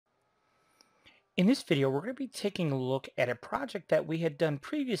In this video, we're going to be taking a look at a project that we had done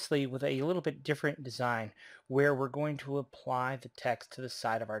previously with a little bit different design, where we're going to apply the text to the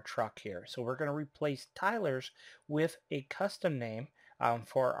side of our truck here. So we're going to replace Tyler's with a custom name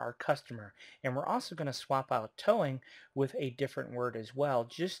for our customer. And we're also going to swap out towing with a different word as well,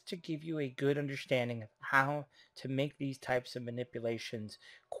 just to give you a good understanding of how to make these types of manipulations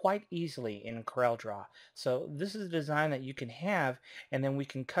quite easily in CorelDRAW. So this is a design that you can have, and then we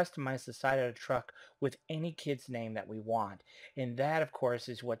can customize the side of the truck with any kid's name that we want. And that, of course,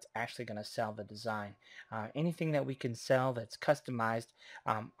 is what's actually going to sell the design. Anything that we can sell that's customized,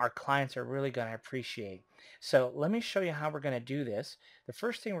 our clients are really going to appreciate. So let me show you how we're going to do this. The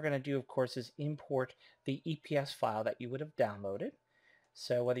first thing we're going to do, of course, is import the EPS file that you would have downloaded.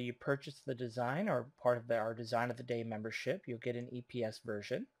 So whether you purchase the design or part of our Design of the Day membership, you'll get an EPS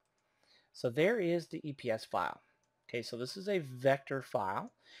version. So there is the EPS file. Okay, so this is a vector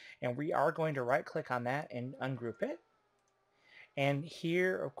file, and we are going to right click on that and ungroup it. And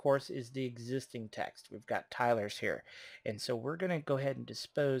here, of course, is the existing text. We've got Tyler's here. And so we're going to go ahead and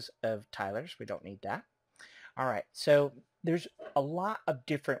dispose of Tyler's. We don't need that. All right, so there's a lot of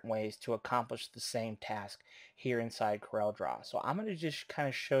different ways to accomplish the same task here inside CorelDRAW. So I'm going to just kind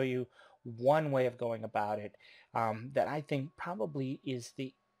of show you one way of going about it that I think probably is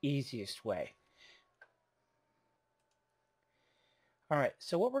the easiest way. All right,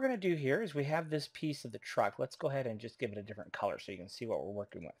 so what we're going to do here is we have this piece of the truck. Let's go ahead and just give it a different color so you can see what we're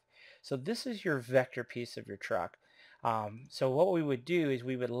working with. So this is your vector piece of your truck. So what we would do is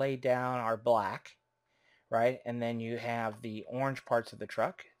we would lay down our black, right? And then you have the orange parts of the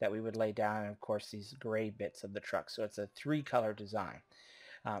truck that we would lay down, and of course these gray bits of the truck. So it's a three-color design.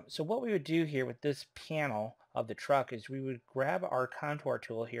 So what we would do here with this panel of the truck is we would grab our contour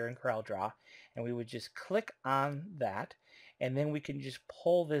tool here in CorelDRAW, and we would just click on that, and then we can just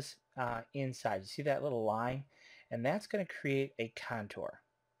pull this inside. You see that little line? And that's going to create a contour.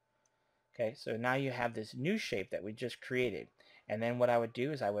 Okay, so now you have this new shape that we just created. And then what I would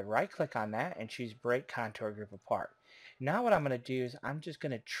do is I would right click on that and choose break contour group apart. Now what I'm going to do is I'm just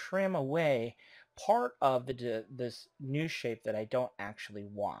going to trim away part of this new shape that I don't actually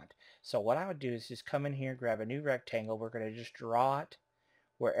want. So what I would do is just come in here, grab a new rectangle. We're going to just draw it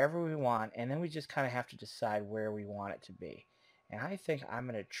wherever we want, and then we just kind of have to decide where we want it to be. And I think I'm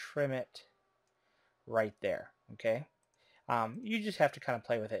going to trim it right there. Okay. You just have to kind of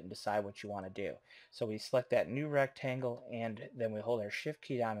play with it and decide what you want to do. So we select that new rectangle, and then we hold our shift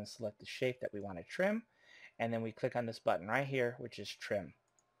key down and select the shape that we want to trim, and then we click on this button right here, which is trim.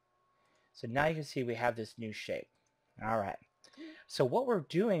 So now you can see we have this new shape. All right. So what we're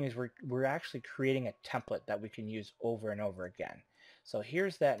doing is we're actually creating a template that we can use over and over again. So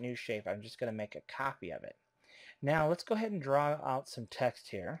here's that new shape. I'm just going to make a copy of it. Now let's go ahead and draw out some text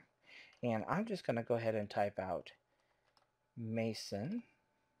here. And I'm just going to go ahead and type out Mason,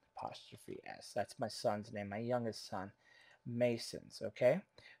 apostrophe S. That's my son's name, my youngest son, Masons. Okay,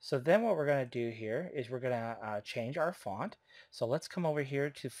 so then what we're going to do here is we're going to change our font. So let's come over here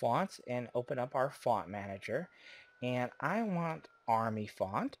to fonts and open up our font manager, and I want Army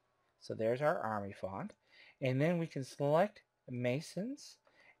font. So there's our Army font, and then we can select Masons,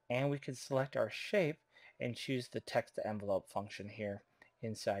 and we can select our shape and choose the text to envelope function here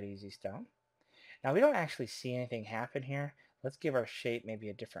inside EasyStone. Now we don't actually see anything happen here. Let's give our shape maybe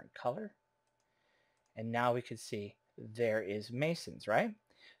a different color. And now we can see there is Masons, right?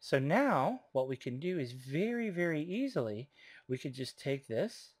 So now what we can do is very easily, we could just take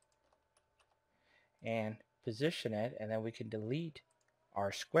this and position it, and then we can delete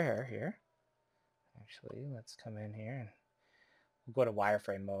our square here. Actually, let's come in here and we'll go to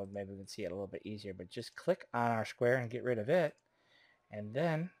wireframe mode. Maybe we can see it a little bit easier, but just click on our square and get rid of it. And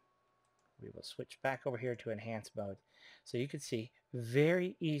then we will switch back over here to enhance mode. So you can see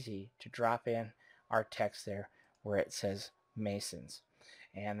very easy to drop in our text there where it says Masons.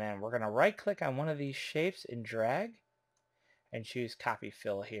 And then we're going to right click on one of these shapes and drag and choose copy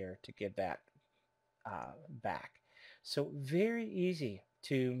fill here to give that back. So very easy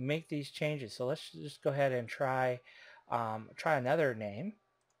to make these changes. So let's just go ahead and try another name,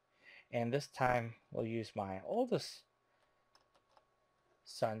 and this time we'll use my oldest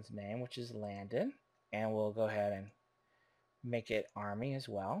son's name, which is Landon, and we'll go ahead and make it Army as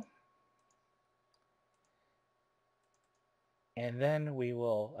well. And then we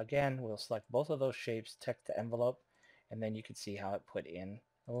will, again, we'll select both of those shapes, text to envelope, and then you can see how it put in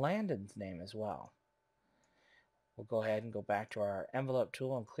Landon's name as well. We'll go ahead and go back to our envelope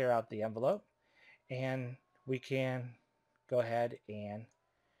tool and clear out the envelope, and we can go ahead and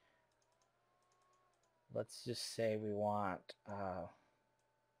let's just say we want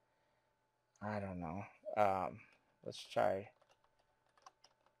I don't know. Um, let's try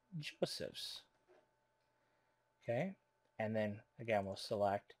Joseph's. Okay. And then again, we'll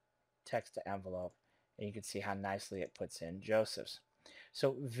select text to envelope, and you can see how nicely it puts in Joseph's.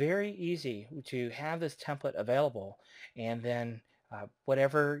 So very easy to have this template available, and then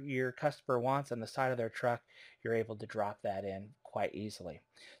whatever your customer wants on the side of their truck, you're able to drop that in quite easily.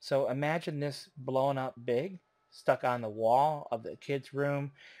 So imagine this blown up big, stuck on the wall of the kid's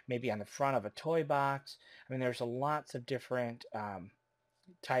room, maybe on the front of a toy box. I mean, there's lots of different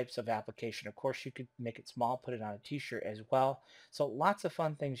types of application. Of course, you could make it small, put it on a t-shirt as well. So lots of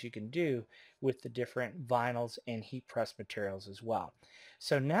fun things you can do with the different vinyls and heat press materials as well.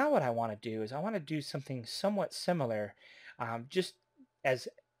 So now what I want to do is I want to do something somewhat similar, just as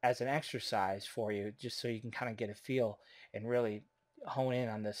as an exercise for you, just so you can kind of get a feel and really hone in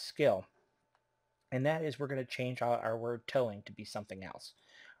on this skill. And that is we're going to change our word towing to be something else.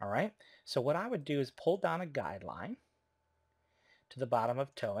 All right. So what I would do is pull down a guideline to the bottom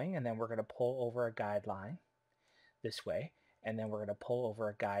of towing, and then we're going to pull over a guideline this way, and then we're going to pull over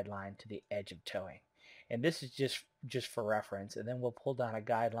a guideline to the edge of towing. And this is just for reference, and then we'll pull down a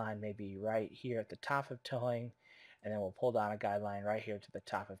guideline maybe right here at the top of towing, and then we'll pull down a guideline right here to the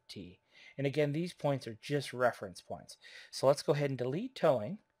top of T. And again, these points are just reference points. So let's go ahead and delete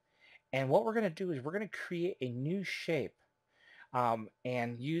towing, and what we're going to do is we're going to create a new shape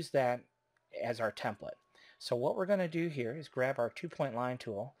and use that as our template. So what we're going to do here is grab our 2-point line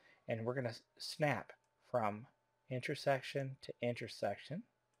tool, and we're going to snap from intersection to intersection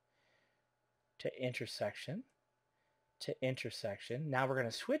to intersection to intersection. Now we're going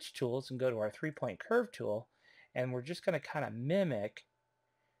to switch tools and go to our 3-point curve tool, and we're just going to kind of mimic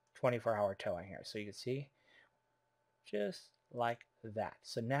 24-hour towing here. So you can see just like that.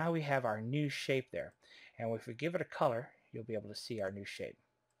 So now we have our new shape there, and if we give it a color, you'll be able to see our new shape.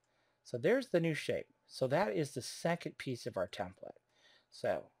 So there's the new shape. So that is the second piece of our template.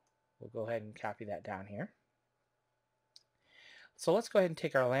 So we'll go ahead and copy that down here. So let's go ahead and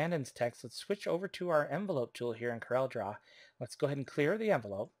take our Landon's text. Let's switch over to our envelope tool here in CorelDRAW. Let's go ahead and clear the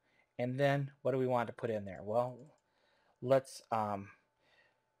envelope. And then what do we want to put in there? Well, let's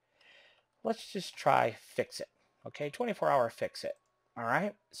just try fix it. Okay, 24-hour fix it. All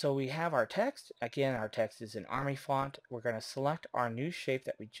right, so we have our text. Again, our text is in Army font. We're going to select our new shape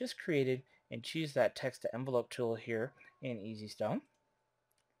that we just created and choose that text to envelope tool here in EasyStone.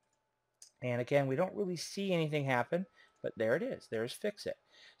 And again, we don't really see anything happen, but there it is. There's fix it.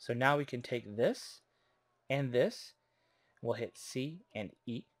 So now we can take this and this. We'll hit C and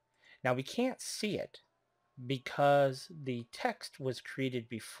E. Now we can't see it because the text was created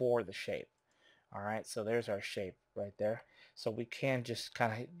before the shape. All right, so there's our shape right there. So we can just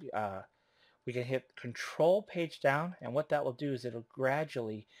kind of, we can hit Control page down, and what that will do is it'll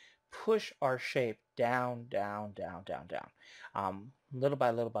gradually push our shape down, down, down, down, down, little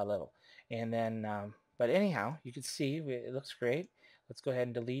by little by little. And then, but anyhow, you can see it looks great. Let's go ahead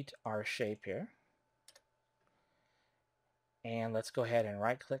and delete our shape here. And let's go ahead and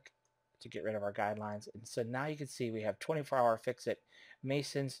right click to get rid of our guidelines. And so now you can see we have 24-hour fix it,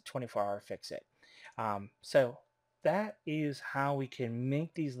 Mason's 24-hour fix it. So that is how we can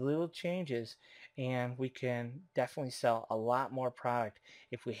make these little changes, and we can definitely sell a lot more product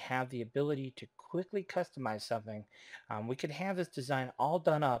if we have the ability to quickly customize something. We can have this design all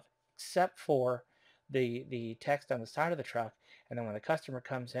done up except for the text on the side of the truck, and then when the customer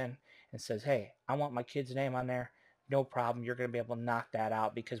comes in and says, hey, I want my kid's name on there, no problem. You're going to be able to knock that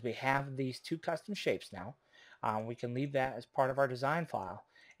out because we have these two custom shapes now. We can leave that as part of our design file,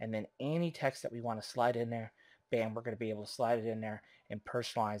 and then any text that we want to slide in there, bam, we're going to be able to slide it in there and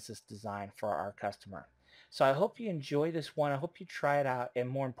personalize this design for our customer. So I hope you enjoy this one. I hope you try it out, and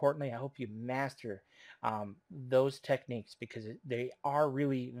more importantly, I hope you master those techniques, because they are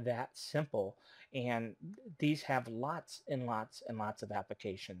really that simple, and these have lots and lots and lots of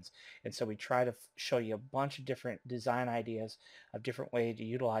applications. And so we try to show you a bunch of different design ideas of different ways to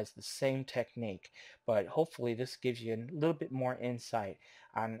utilize the same technique, but hopefully this gives you a little bit more insight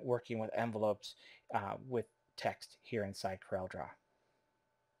on working with envelopes with text here inside CorelDRAW.